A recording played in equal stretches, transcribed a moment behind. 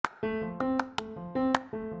Hi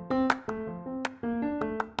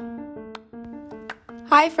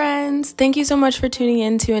friends, thank you so much for tuning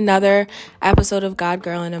in to another episode of God,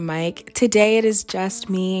 Girl, and a Mic. Today it is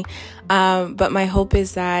just me, but my hope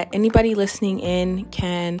is that anybody listening in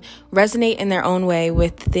can resonate in their own way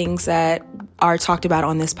with things that are talked about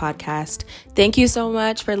on this podcast. Thank you so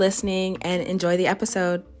much for listening and enjoy the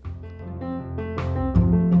episode.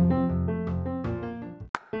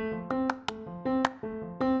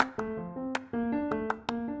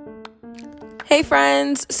 Hey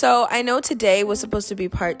friends, so I know today was supposed to be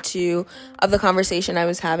part 2 of the conversation I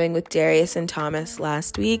was having with Darius and Thomas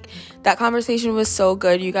last week. That conversation was so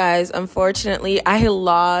good, you guys. Unfortunately, I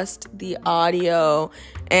lost the audio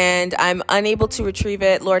and I'm unable to retrieve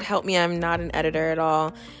it. Lord help me, I'm not an editor at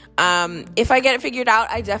all. If I get it figured out,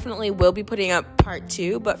 I definitely will be putting up part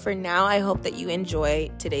 2, but for now, I hope that you enjoy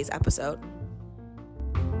today's episode.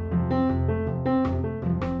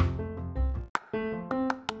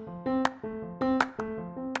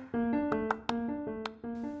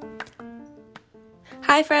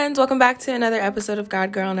 Hi friends, welcome back to another episode of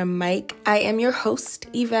God, Girl, and a Mic. I am your host,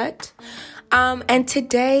 Yvette, and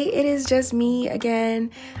today it is just me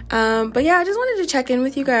again, but yeah, I just wanted to check in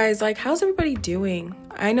with you guys, like, how's everybody doing?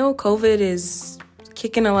 I know COVID is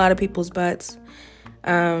kicking a lot of people's butts,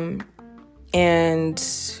 and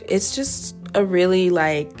it's just a really,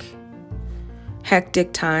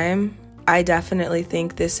 hectic time. I definitely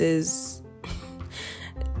think this is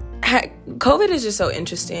COVID is just so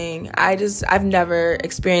interesting. I've never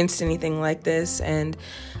experienced anything like this, and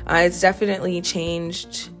it's definitely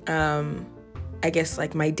changed, I guess,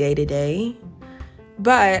 my day-to-day.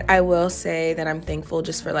 But I will say that I'm thankful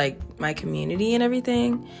just for, my community and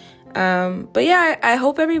everything. But yeah, I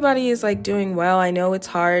hope everybody is, doing well. I know it's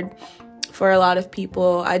hard for a lot of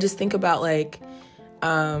people. I just think about,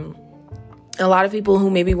 a lot of people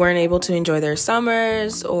who maybe weren't able to enjoy their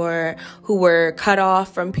summers or who were cut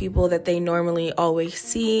off from people that they normally always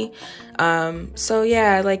see. So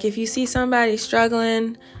yeah, if you see somebody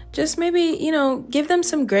struggling, just maybe, give them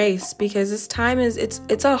some grace, because this time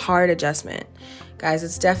it's a hard adjustment. Guys,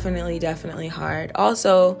 it's definitely hard.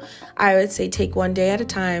 Also, I would say take one day at a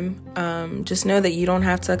time. Just know that you don't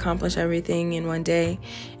have to accomplish everything in one day.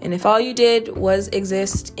 And if all you did was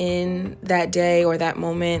exist in that day or that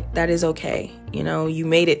moment, that is okay. You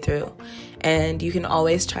made it through. And you can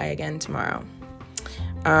always try again tomorrow.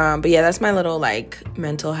 But yeah, that's my little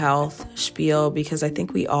mental health spiel, because I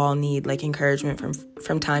think we all need encouragement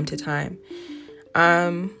from time to time.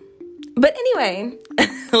 But anyway,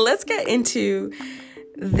 let's get into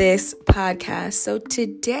this podcast. So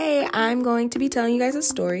today I'm going to be telling you guys a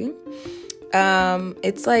story.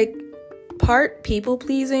 It's part people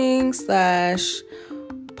pleasing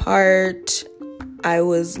 / part I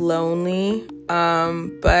was lonely.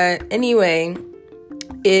 But anyway,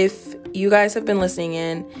 if you guys have been listening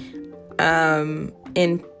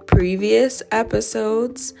in previous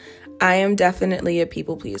episodes, I am definitely a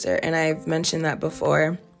people pleaser, and I've mentioned that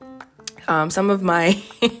before. Some of my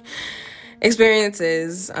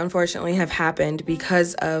experiences, unfortunately, have happened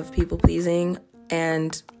because of people pleasing,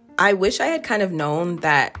 and I wish I had kind of known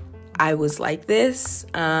that I was like this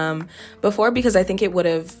before, because I think it would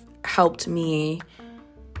have helped me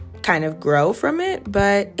kind of grow from it.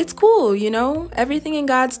 But it's cool, everything in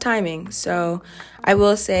God's timing. So I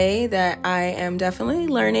will say that I am definitely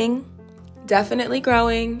learning, definitely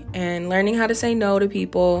growing, and learning how to say no to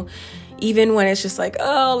people, even when it's just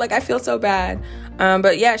I feel so bad.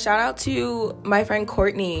 But yeah, shout out to my friend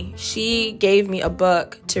Courtney. She gave me a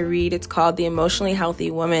book to read. It's called The Emotionally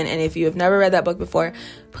Healthy Woman. And if you have never read that book before,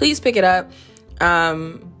 please pick it up.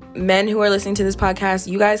 Men who are listening to this podcast,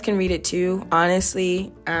 you guys can read it too.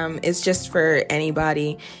 Honestly, it's just for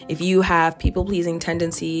anybody. If you have people-pleasing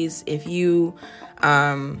tendencies, if you,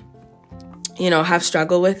 have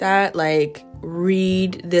struggled with that,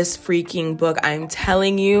 read this freaking book. I'm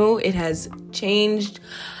telling you, it has changed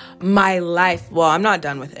my life. Well, I'm not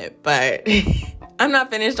done with it, but I'm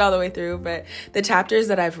not finished all the way through, but the chapters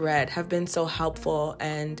that I've read have been so helpful,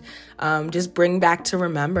 and just bring back to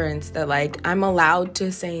remembrance that I'm allowed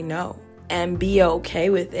to say no and be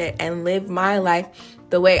okay with it and live my life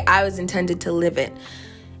the way I was intended to live it.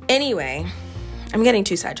 Anyway, I'm getting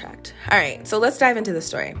too sidetracked. All right, so let's dive into the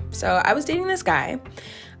story. So I was dating this guy,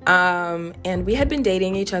 and we had been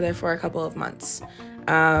dating each other for a couple of months.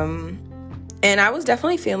 And I was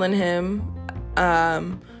definitely feeling him.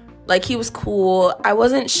 He was cool. I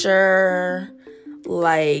wasn't sure,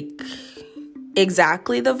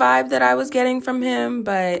 exactly the vibe that I was getting from him,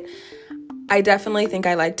 but I definitely think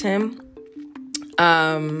I liked him. At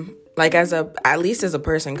least as a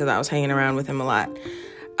person, because I was hanging around with him a lot.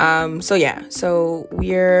 So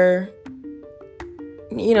we're,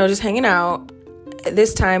 just hanging out. At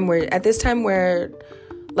this time we're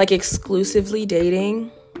like exclusively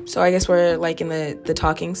dating. So I guess we're like in the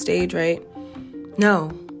talking stage, right?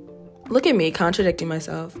 No, look at me contradicting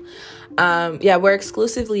myself. We're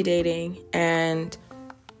exclusively dating, and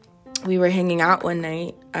we were hanging out one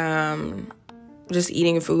night, just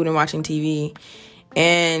eating food and watching TV.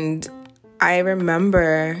 And I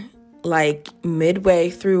remember, like, midway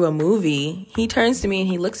through a movie, he turns to me and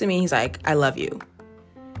he looks at me and he's like, "I love you."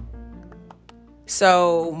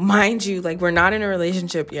 So, mind you, like, we're not in a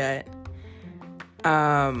relationship yet.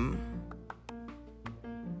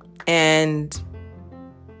 And,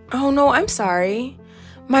 oh no, I'm sorry.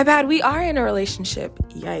 My bad, we are in a relationship.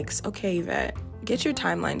 Yikes. Okay, Yvette, get your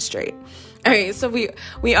timeline straight. All right, so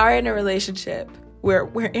we are in a relationship. We're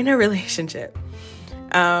in a relationship.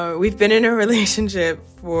 We've been in a relationship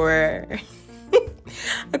for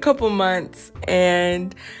a couple months,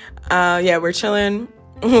 and we're chilling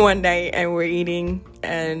one night and we're eating,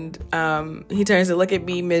 and he turns to look at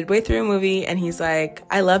me midway through a movie and he's like,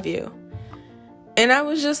 "I love you." And I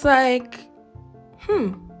was just like,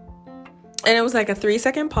 And it was like a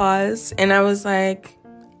 3-second pause, and I was like,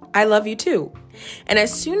 "I love you too." And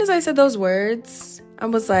as soon as I said those words, I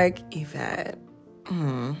was like, "Yvette,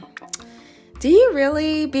 do you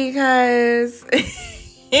really?" Because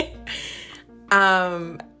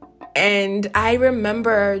and I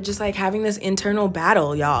remember just like having this internal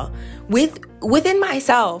battle, y'all, within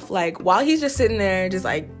myself. Like, while he's just sitting there just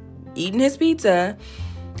like eating his pizza,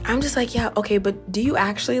 I'm just like, yeah, okay, but do you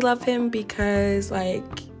actually love him? Because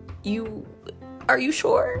like, are you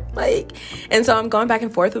sure? Like, and so I'm going back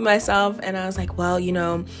and forth with myself, and I was like, well,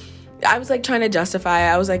 I was like trying to justify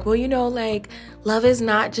it. I was like, well, like, love is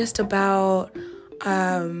not just about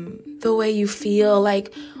the way you feel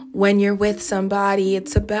like when you're with somebody.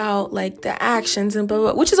 It's about like the actions and blah,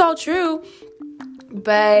 blah, which is all true.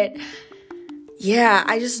 But yeah,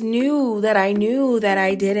 I just knew that I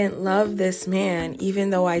didn't love this man, even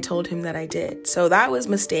though I told him that I did. So that was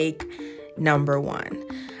mistake number 1.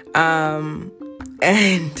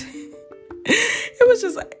 And it was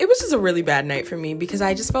just a really bad night for me, because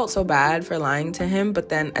I just felt so bad for lying to him. But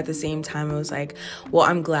then at the same time, it was like, well,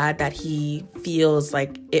 I'm glad that he feels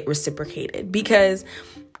like it reciprocated, because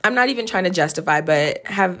I'm not even trying to justify, but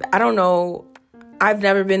I don't know, I've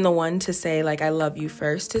never been the one to say like, "I love you"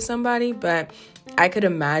 first to somebody, but I could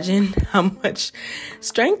imagine how much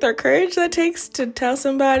strength or courage that takes to tell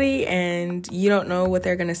somebody, and you don't know what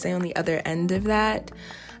they're going to say on the other end of that.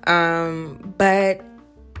 But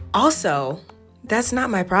also, that's not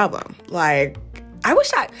my problem. Like, I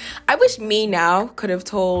wish me now could have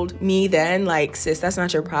told me then, like, "Sis, that's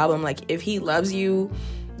not your problem. Like, if he loves you,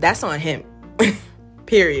 that's on him."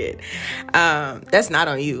 Period. That's not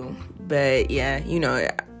on you. But yeah,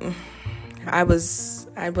 I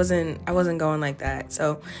wasn't going like that.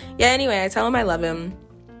 So yeah, anyway, I tell him I love him.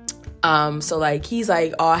 So like, he's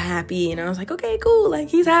like all happy, and I was like, okay, cool. Like,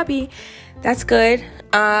 he's happy. That's good.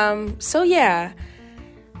 So yeah.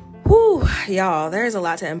 Whew, y'all, there's a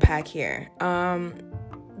lot to unpack here.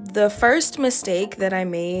 The first mistake that I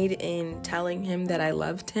made in telling him that I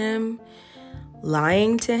loved him,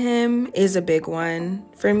 lying to him, is a big one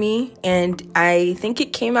for me. And I think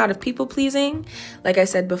it came out of people pleasing. Like I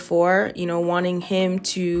said before, wanting him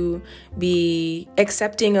to be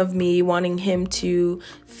accepting of me, wanting him to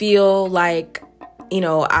feel like,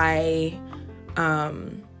 I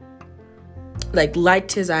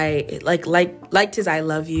liked his I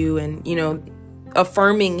love you, and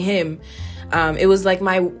affirming him. It was like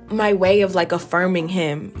my way of like affirming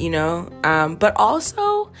him, but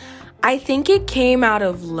also I think it came out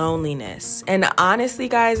of loneliness. And honestly,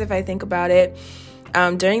 guys, if I think about it,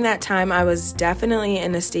 during that time, I was definitely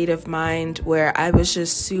in a state of mind where I was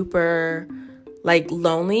just super like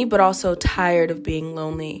lonely, but also tired of being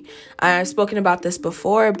lonely. I've spoken about this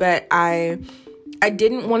before, but I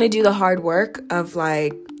didn't want to do the hard work of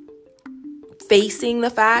like facing the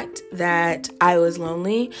fact that I was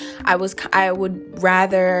lonely. I would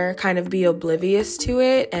rather kind of be oblivious to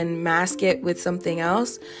it and mask it with something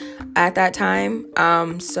else at that time.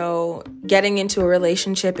 So getting into a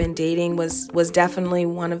relationship and dating was definitely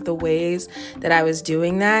one of the ways that I was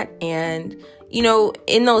doing that. And,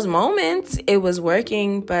 in those moments it was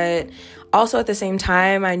working, but also at the same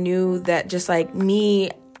time, I knew that just like me,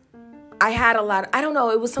 I had a lot, I don't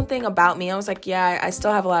know, it was something about me. I was like, yeah, I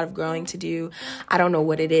still have a lot of growing to do. I don't know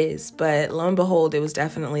what it is, but lo and behold, it was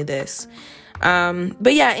definitely this.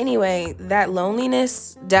 But yeah, anyway, that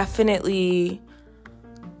loneliness definitely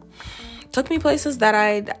took me places that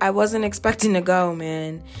I wasn't expecting to go,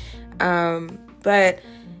 man. But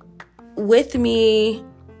with me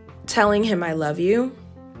telling him I love you,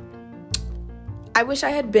 I wish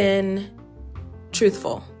I had been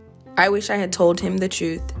truthful. I wish I had told him the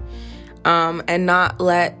truth, and not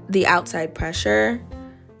let the outside pressure,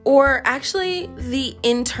 or actually the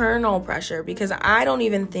internal pressure, because I don't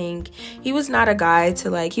even think he was not a guy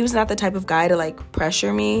to he was not the type of guy to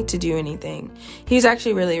pressure me to do anything. He's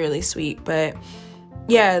actually really, really sweet. But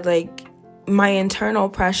yeah, my internal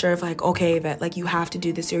pressure of okay, Yvette, you have to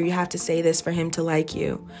do this, or you have to say this for him to like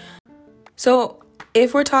you. So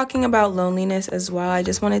if we're talking about loneliness as well, I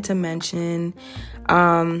just wanted to mention,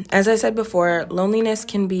 as I said before, loneliness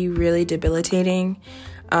can be really debilitating.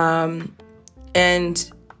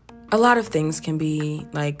 And a lot of things can be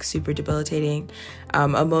super debilitating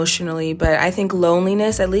emotionally. But I think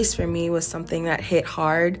loneliness, at least for me, was something that hit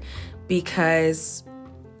hard because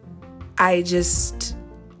I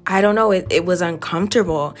don't know, it was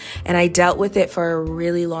uncomfortable, and I dealt with it for a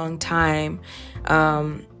really long time.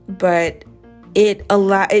 But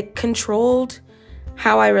it controlled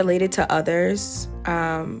how I related to others,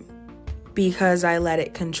 because I let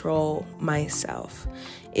it control myself.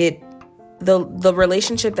 The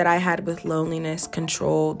relationship that I had with loneliness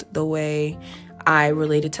controlled the way I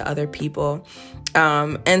related to other people.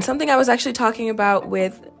 And something I was actually talking about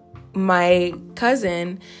with my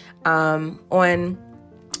cousin on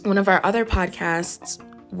one of our other podcasts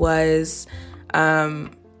was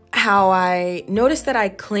how I noticed that I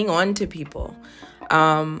cling on to people.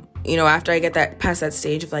 After I get past that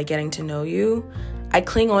stage of getting to know you, I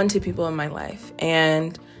cling on to people in my life.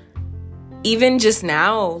 And even just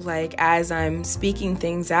now, as I'm speaking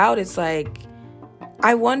things out, it's I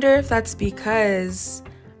wonder if that's because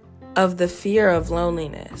of the fear of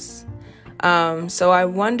loneliness. So I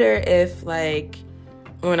wonder if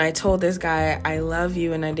when I told this guy I love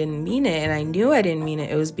you and I didn't mean it, and I knew I didn't mean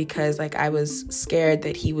it, it was because I was scared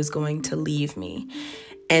that he was going to leave me.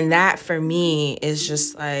 And that for me is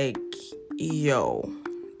just yo,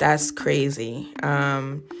 that's crazy.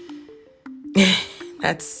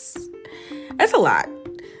 That's a lot.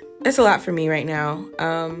 That's a lot for me right now.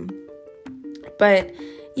 But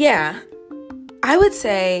yeah, I would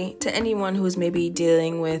say to anyone who's maybe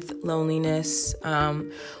dealing with loneliness,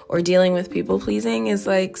 or dealing with people pleasing, is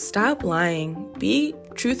stop lying. Be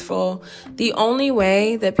truthful. The only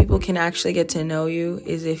way that people can actually get to know you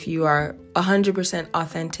is if you are 100%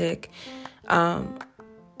 authentic,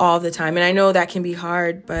 all the time. And I know that can be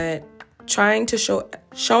hard, but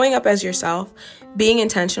showing up as yourself, being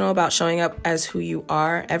intentional about showing up as who you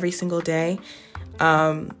are every single day,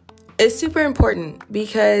 is super important,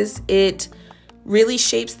 because it really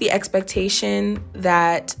shapes the expectation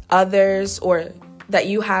that others, or that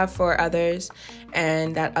you have for others,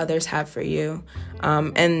 and that others have for you.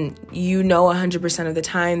 And 100% of the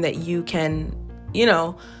time that you can,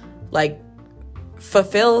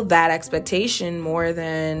 fulfill that expectation more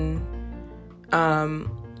than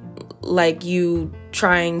you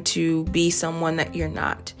trying to be someone that you're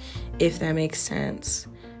not, if that makes sense.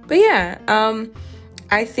 But yeah,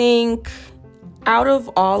 I think out of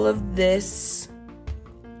all of this,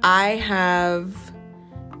 I have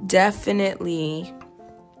definitely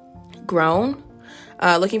grown.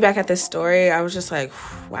 Looking back at this story, I was just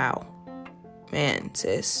wow, man,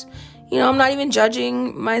 sis. I'm not even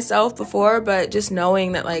judging myself before, but just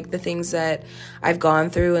knowing that the things that I've gone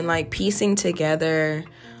through and piecing together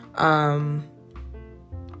how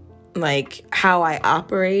I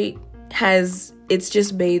operate it's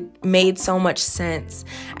just made so much sense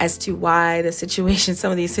as to why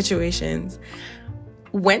some of these situations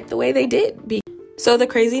went the way they did. So the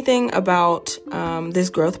crazy thing about this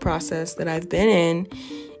growth process that I've been in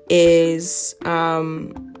is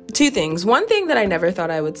two things. One thing that I never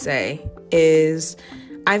thought I would say is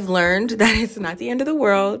I've learned that it's not the end of the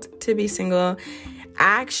world to be single.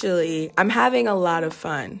 Actually, I'm having a lot of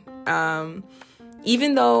fun.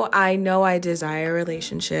 Even though I know I desire a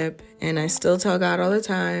relationship, and I still tell God all the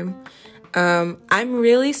time, I'm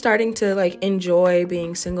really starting to enjoy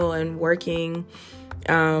being single and working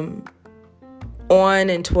on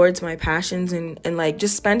and towards my passions, and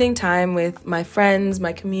just spending time with my friends,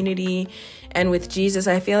 my community, and with Jesus.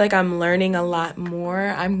 I feel like I'm learning a lot more.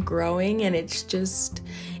 I'm growing, and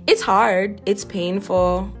it's hard. It's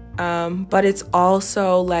painful. But it's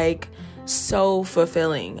also so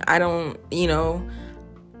fulfilling. I've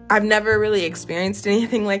never really experienced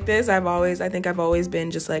anything like this. I think I've always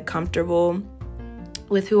been just comfortable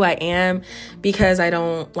with who I am, because I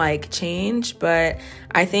don't like change. But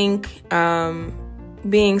I think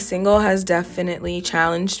being single has definitely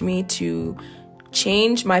challenged me to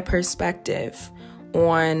change my perspective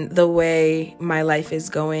on the way my life is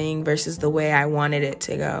going versus the way I wanted it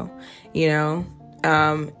to go, you know?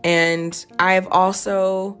 And I've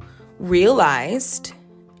also realized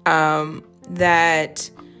that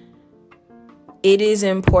it is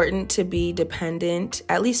important to be dependent,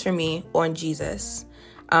 at least for me, on Jesus.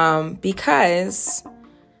 Because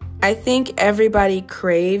I think everybody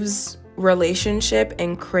craves relationship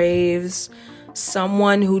and craves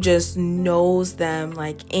someone who just knows them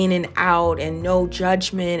like in and out and no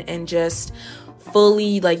judgment and just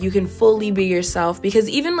fully, like, you can fully be yourself. Because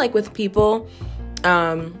even like with people,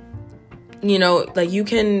 you know, like you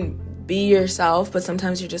can be yourself, but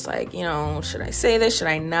sometimes you're just like, you know, should I say this? Should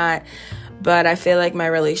I not? But I feel like my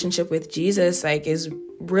relationship with Jesus, like, is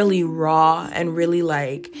really raw and really,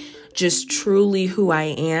 like, just truly who I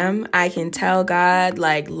am. I can tell God,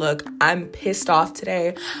 like, look, I'm pissed off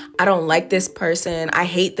today. I don't like this person. I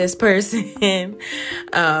hate this person.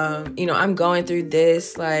 You know, I'm going through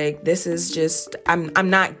this. Like, this is just, I'm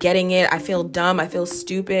not getting it. I feel dumb. I feel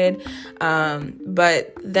stupid.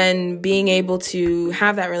 But then being able to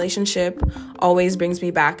have that relationship always brings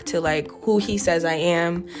me back to, like, who he says I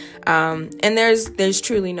am. And there's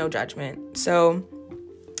truly no judgment. So,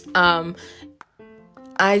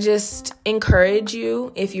 I just encourage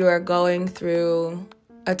you, if you are going through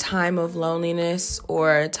a time of loneliness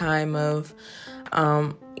or a time of,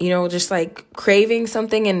 you know, just like craving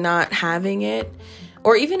something and not having it,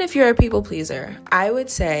 or even if you're a people pleaser, I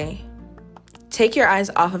would say take your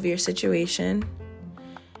eyes off of your situation.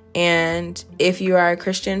 And if you are a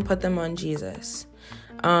Christian, put them on Jesus.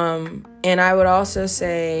 And I would also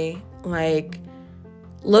say, like,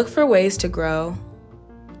 look for ways to grow.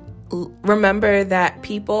 Remember that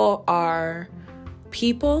people are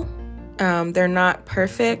people. They're not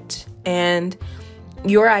perfect. And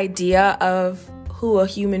your idea of who a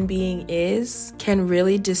human being is can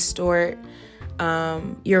really distort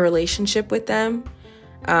your relationship with them.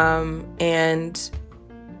 And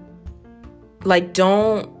like,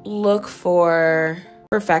 don't look for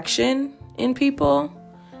perfection in people.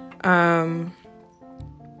 I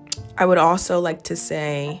would also like to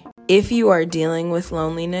say, if you are dealing with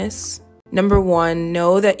loneliness, number one,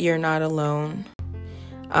 know that you're not alone.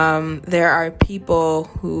 There are people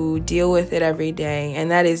who deal with it every day,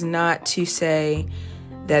 and that is not to say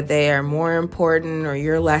that they are more important or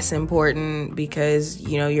you're less important because,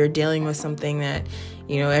 you know, you're dealing with something that,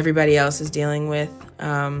 you know, everybody else is dealing with.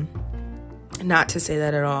 Not to say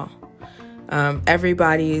that at all.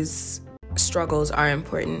 Everybody's struggles are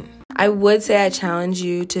important. I would say I challenge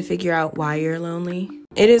you to figure out why you're lonely.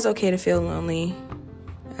 It is okay to feel lonely.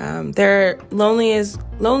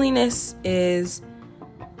 Loneliness is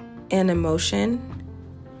an emotion.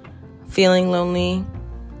 Feeling lonely.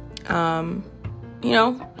 You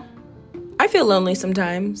know, I feel lonely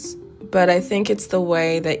sometimes, but I think it's the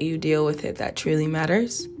way that you deal with it that truly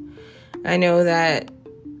matters. I know that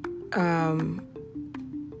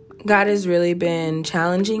God has really been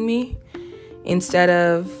challenging me instead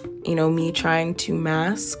of, you know, me trying to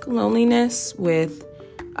mask loneliness with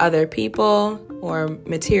other people or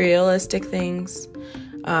materialistic things.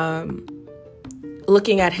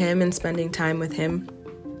 Looking at him and spending time with him.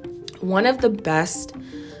 One of the best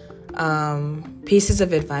pieces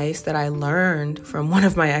of advice that I learned from one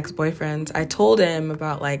of my ex-boyfriends, I told him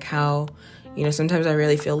about, like, how, you know, sometimes I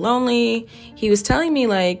really feel lonely. He was telling me,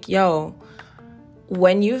 like, yo,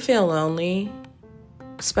 when you feel lonely,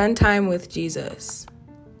 spend time with Jesus.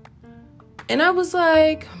 And I was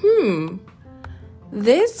like,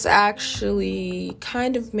 this actually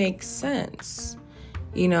kind of makes sense.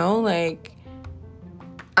 You know, like,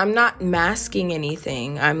 I'm not masking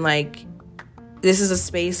anything. I'm like, this is a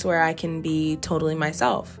space where I can be totally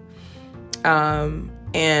myself.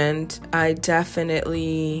 And I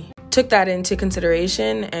definitely took that into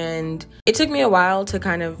consideration, and it took me a while to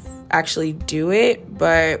kind of actually do it.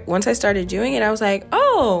 But once I started doing it, I was like,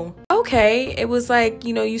 oh, okay. It was like,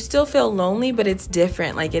 you know, you still feel lonely, but it's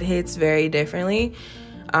different. Like, it hits very differently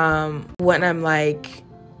when I'm like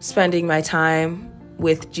spending my time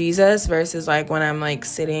with Jesus versus like when I'm like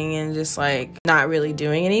sitting and just like not really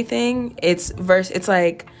doing anything. It's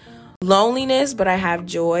like loneliness, but I have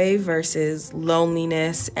joy, versus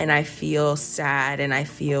loneliness and I feel sad and I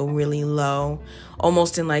feel really low,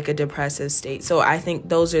 almost in like a depressive state. So I think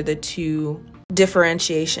those are the two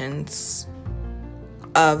differentiations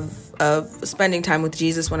of spending time with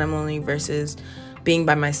Jesus when I'm lonely versus being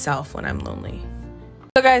by myself when I'm lonely.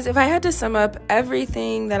 So guys, if I had to sum up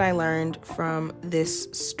everything that I learned from this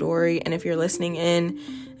story, and if you're listening in,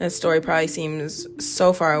 that story probably seems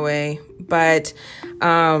so far away, but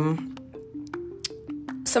some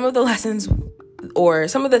of the lessons or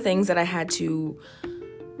some of the things that I had to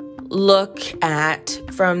look at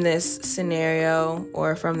from this scenario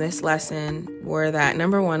or from this lesson were that,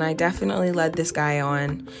 number one, I definitely led this guy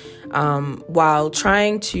on. While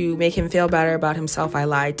trying to make him feel better about himself, I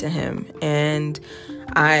lied to him, and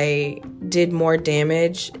I did more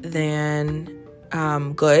damage than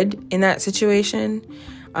good in that situation.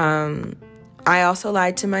 I also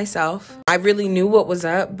lied to myself. I really knew what was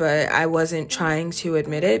up, but I wasn't trying to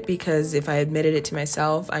admit it, because if I admitted it to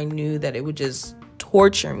myself, I knew that it would just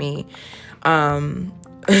torture me. And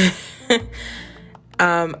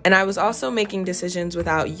I was also making decisions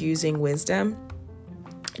without using wisdom.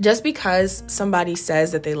 Just because somebody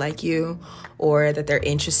says that they like you, or that they're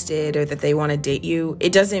interested, or that they want to date you,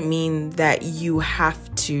 it doesn't mean that you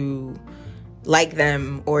have to like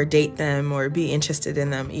them or date them or be interested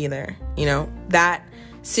in them either. You know, that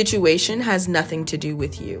situation has nothing to do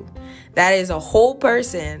with you. That is a whole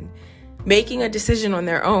person making a decision on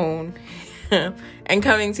their own and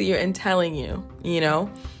coming to you and telling you, you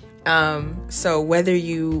know. So whether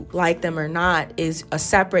you like them or not is a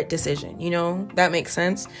separate decision, you know. That makes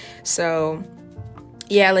sense. So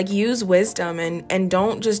yeah, like, use wisdom, and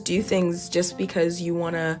don't just do things just because you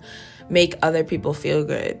want to make other people feel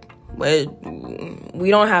good.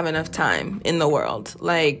 We don't have enough time in the world.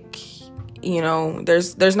 Like, you know,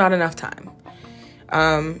 there's not enough time.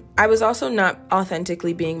 I was also not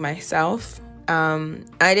authentically being myself. I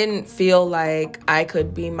didn't feel like I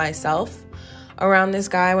could be myself around this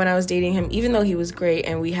guy when I was dating him, even though he was great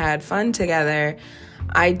and we had fun together.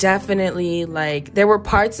 I definitely, like, there were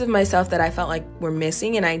parts of myself that I felt like were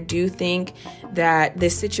missing. And I do think that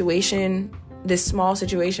this small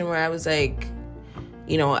situation where I was like,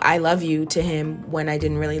 you know, I love you to him when I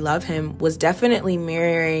didn't really love him, was definitely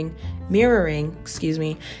mirroring,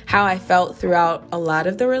 how I felt throughout a lot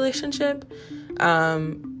of the relationship.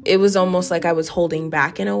 It was almost like I was holding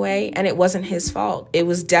back in a way, and it wasn't his fault. It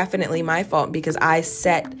was definitely my fault, because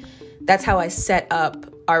that's how I set up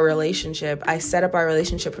our relationship. I set up our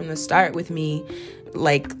relationship from the start with me,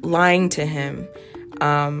 like, lying to him.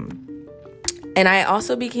 And I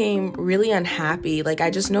also became really unhappy. Like, I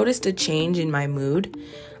just noticed a change in my mood.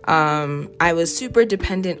 I was super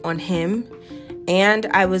dependent on him, and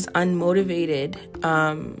I was unmotivated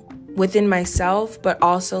within myself, but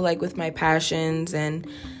also, like, with my passions and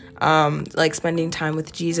like spending time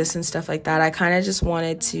with Jesus and stuff like that. I kind of just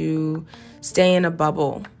wanted to stay in a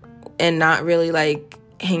bubble and not really, like,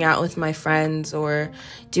 hang out with my friends or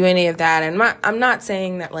do any of that. And I'm not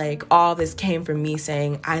saying that, like, all this came from me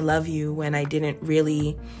saying I love you when I didn't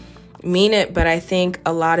really mean it, but I think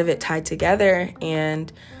a lot of it tied together.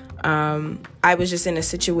 And I was just in a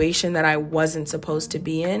situation that I wasn't supposed to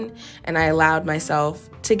be in, and I allowed myself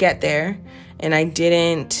to get there, and I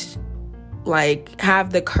didn't, like,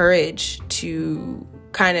 have the courage to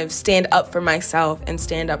kind of stand up for myself and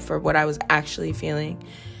stand up for what I was actually feeling.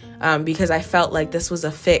 Because I felt like this was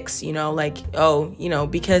a fix, you know, like, oh, you know,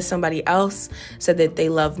 because somebody else said that they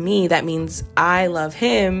love me, that means I love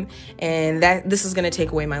him, and that this is going to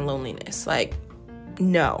take away my loneliness. Like,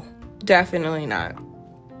 no, definitely not.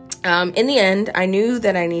 In the end, I knew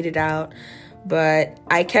that I needed out, but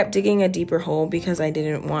I kept digging a deeper hole because I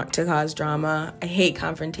didn't want to cause drama. I hate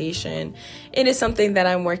confrontation. It is something that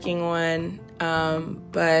I'm working on.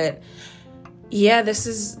 But yeah, this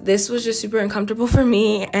was just super uncomfortable for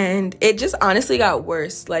me, and it just honestly got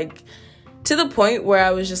worse, like, to the point where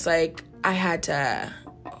I was just like,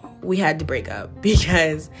 we had to break up,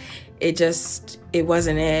 because it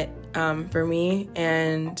wasn't it for me.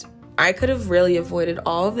 And I could have really avoided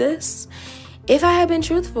all of this if I had been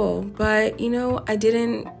truthful, but, you know, I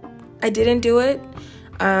didn't do it.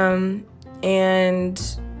 And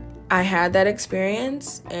I had that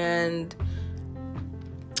experience, and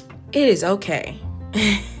it is okay.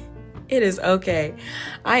 It is okay.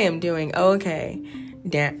 I am doing okay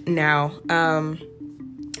now.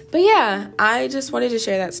 But yeah, I just wanted to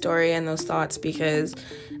share that story and those thoughts, because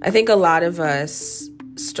I think a lot of us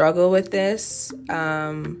struggle with this.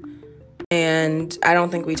 And I don't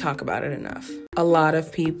think we talk about it enough. A lot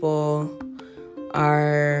of people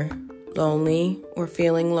are lonely or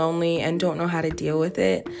feeling lonely and don't know how to deal with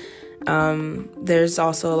it. There's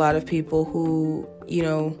also a lot of people who, you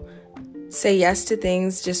know, say yes to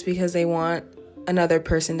things just because they want another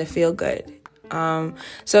person to feel good.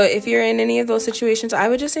 So if you're in any of those situations, I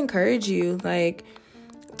would just encourage you, like,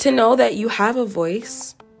 to know that you have a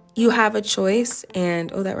voice, you have a choice,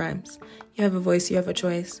 and, oh, that rhymes. You have a voice, you have a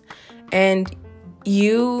choice, and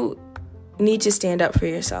you need to stand up for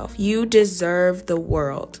yourself. You deserve the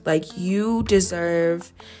world. Like, you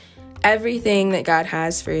deserve everything that God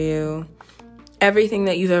has for you. everything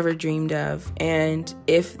that you've ever dreamed of. And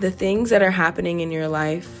if the things that are happening in your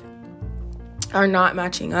life are not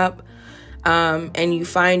matching up, and you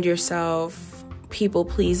find yourself people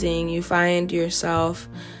pleasing, you find yourself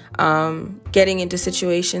getting into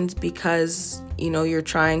situations because, you're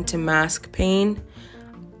trying to mask pain,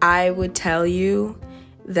 I would tell you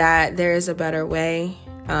that there is a better way.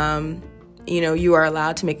 You are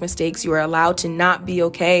allowed to make mistakes. You are allowed to not be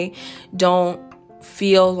okay. Don't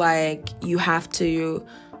feel like you have to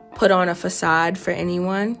put on a facade for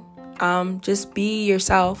anyone. Just be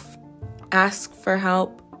yourself. Ask for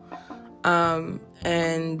help.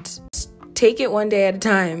 And take it one day at a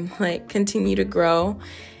time. Like, continue to grow.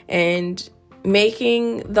 And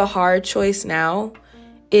making the hard choice now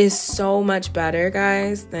is so much better,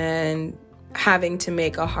 guys, than having to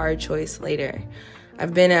make a hard choice later.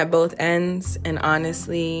 I've been at both ends, and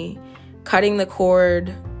honestly, cutting the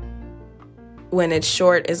cord when it's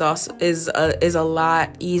short is a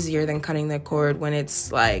lot easier than cutting the cord when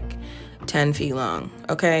it's like 10 feet long,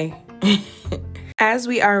 okay? As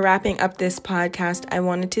we are wrapping up this podcast, I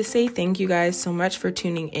wanted to say thank you guys so much for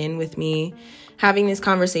tuning in with me. Having these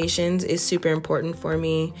conversations is super important for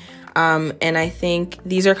me. And I think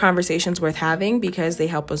these are conversations worth having because they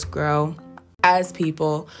help us grow as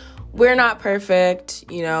people. We're not perfect.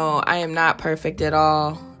 I am not perfect at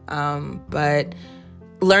all. But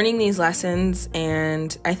learning these lessons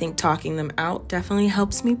and I think talking them out definitely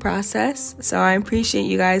helps me process. So I appreciate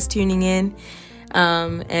you guys tuning in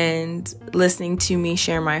and listening to me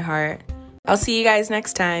share my heart. I'll see you guys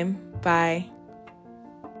next time. Bye.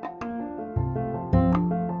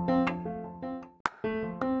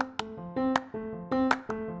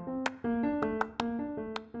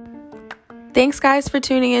 Thanks, guys, for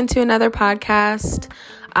tuning in to another podcast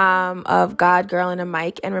of God, Girl, and a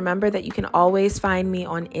Mic. And remember that you can always find me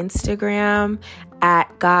on Instagram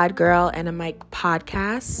at God, Girl, and a Mic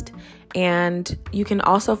podcast. And you can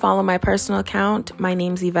also follow my personal account. My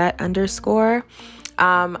name's Yvette _.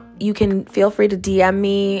 You can feel free to DM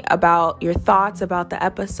me about your thoughts about the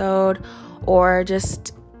episode, or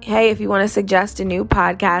just, hey, if you want to suggest a new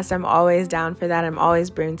podcast, I'm always down for that. I'm always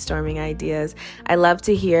brainstorming ideas. I love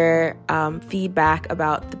to hear feedback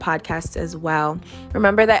about the podcast as well.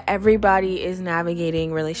 Remember that everybody is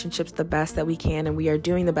navigating relationships the best that we can, and we are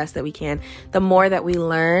doing the best that we can. The more that we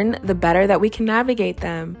learn, the better that we can navigate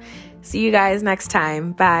them. See you guys next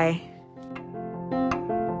time. Bye.